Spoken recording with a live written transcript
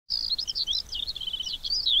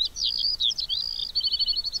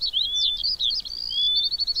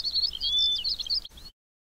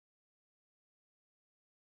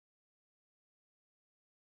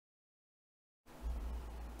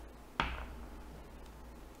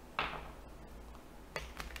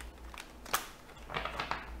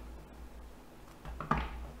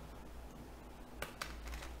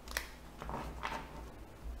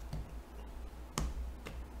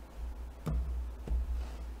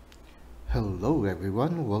Hello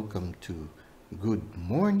everyone, welcome to Good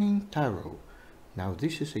Morning Tarot. Now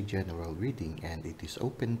this is a general reading and it is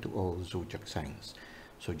open to all zodiac signs.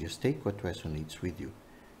 So just take what resonates with you.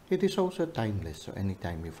 It is also timeless, so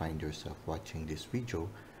anytime you find yourself watching this video,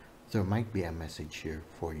 there might be a message here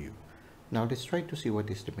for you. Now let's try to see what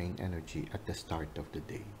is the main energy at the start of the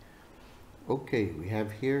day. Okay, we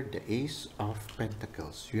have here the Ace of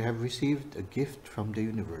Pentacles. You have received a gift from the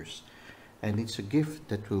universe. And it's a gift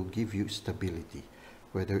that will give you stability,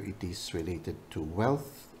 whether it is related to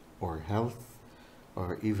wealth or health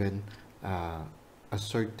or even a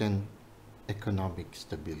certain economic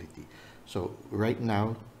stability. So right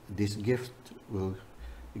now, this gift will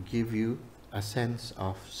give you a sense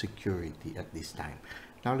of security at this time.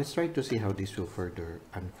 Now let's try to see how this will further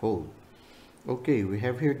unfold. Okay, we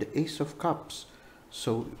have here the Ace of Cups.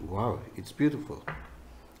 So, wow, it's beautiful.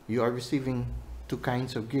 You are receiving two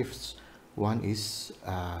kinds of gifts. One is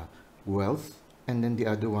wealth, and then the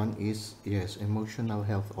other one is, yes, emotional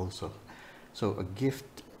health also. So a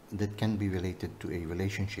gift that can be related to a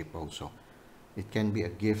relationship also. It can be a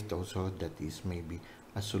gift also that is maybe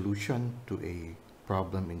a solution to a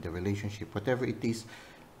problem in the relationship. Whatever it is,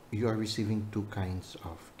 you are receiving two kinds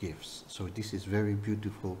of gifts. So this is very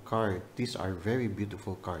beautiful card. These are very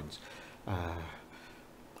beautiful cards.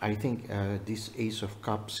 I think this Ace of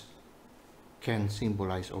Cups can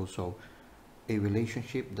symbolize also a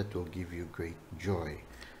relationship that will give you great joy.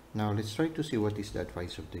 Now let's try to see what is the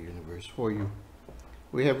advice of the universe for you.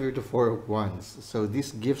 We have here the Four of Wands. So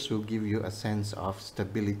these gifts will give you a sense of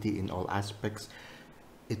stability in all aspects.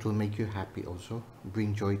 It will make you happy also,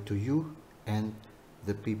 bring joy to you and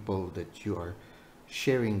the people that you are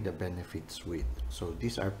sharing the benefits with. So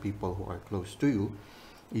these are people who are close to you.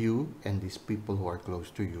 You and these people who are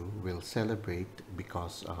close to you will celebrate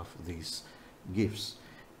because of these gifts.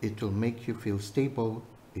 It will make you feel stable,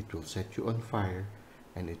 it will set you on fire,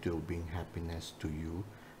 and it will bring happiness to you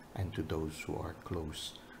and to those who are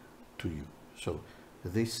close to you. So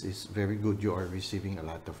this is very good. You are receiving a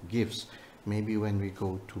lot of gifts. Maybe when we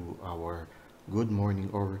go to our Good Morning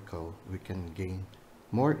Oracle, we can gain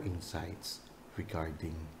more insights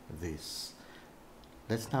regarding this.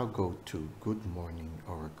 Let's now go to Good Morning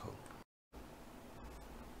Oracle.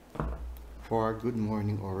 For our Good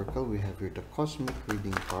Morning Oracle, we have here the Cosmic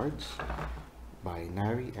Reading cards by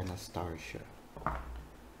Nari and Anastarsia.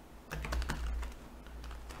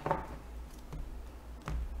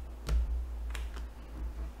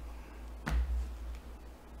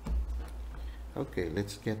 Okay,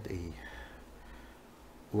 let's get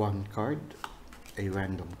one card, a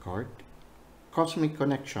random card. Cosmic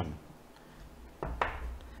Connection.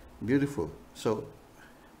 Beautiful. So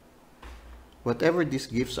whatever these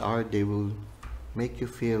gifts are, they will make you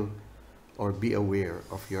feel or be aware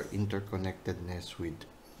of your interconnectedness with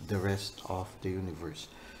the rest of the universe.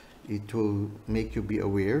 It will make you be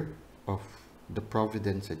aware of the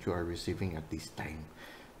providence that you are receiving at this time.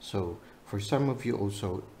 So for some of you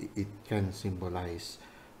also, it can symbolize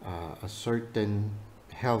a certain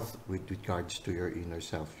health with regards to your inner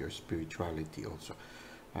self, your spirituality also,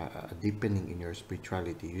 a deepening in your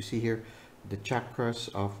spirituality. You see here, the chakras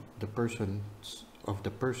of the person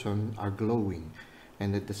are glowing,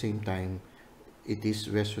 and at the same time it is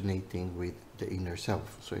resonating with the inner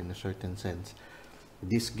self. So in a certain sense,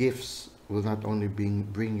 these gifts will not only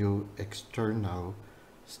bring you external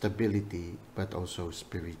stability but also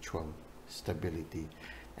spiritual stability,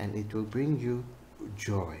 and it will bring you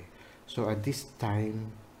joy. So at this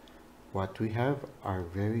time, what we have are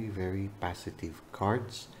very, very positive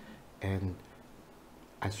cards, and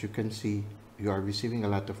as you can see, you are receiving a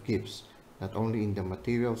lot of gifts, not only in the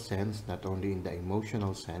material sense, not only in the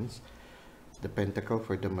emotional sense. The Pentacle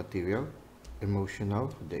for the material,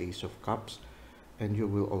 emotional, the Ace of Cups, and you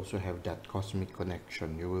will also have that cosmic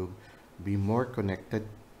connection. You will be more connected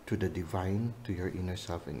to the divine, to your inner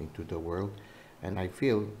self and into the world. And I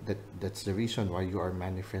feel that that's the reason why you are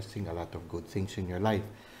manifesting a lot of good things in your life.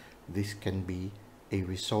 This can be a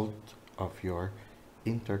result of your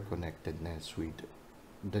interconnectedness with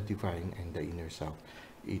the divine and the inner self.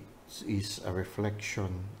 It is a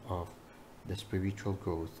reflection of the spiritual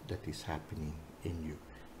growth that is happening in you,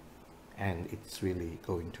 and it's really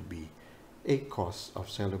going to be a cause of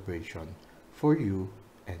celebration for you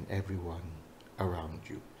and everyone around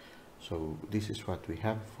you. So this is what we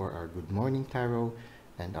have for our Good Morning Tarot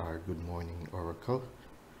and our Good Morning Oracle.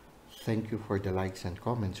 Thank you for the likes and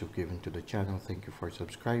comments you've given to the channel. Thank you for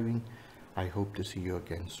subscribing. I hope to see you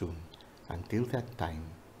again soon. Until that time,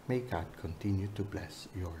 may God continue to bless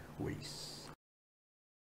your ways.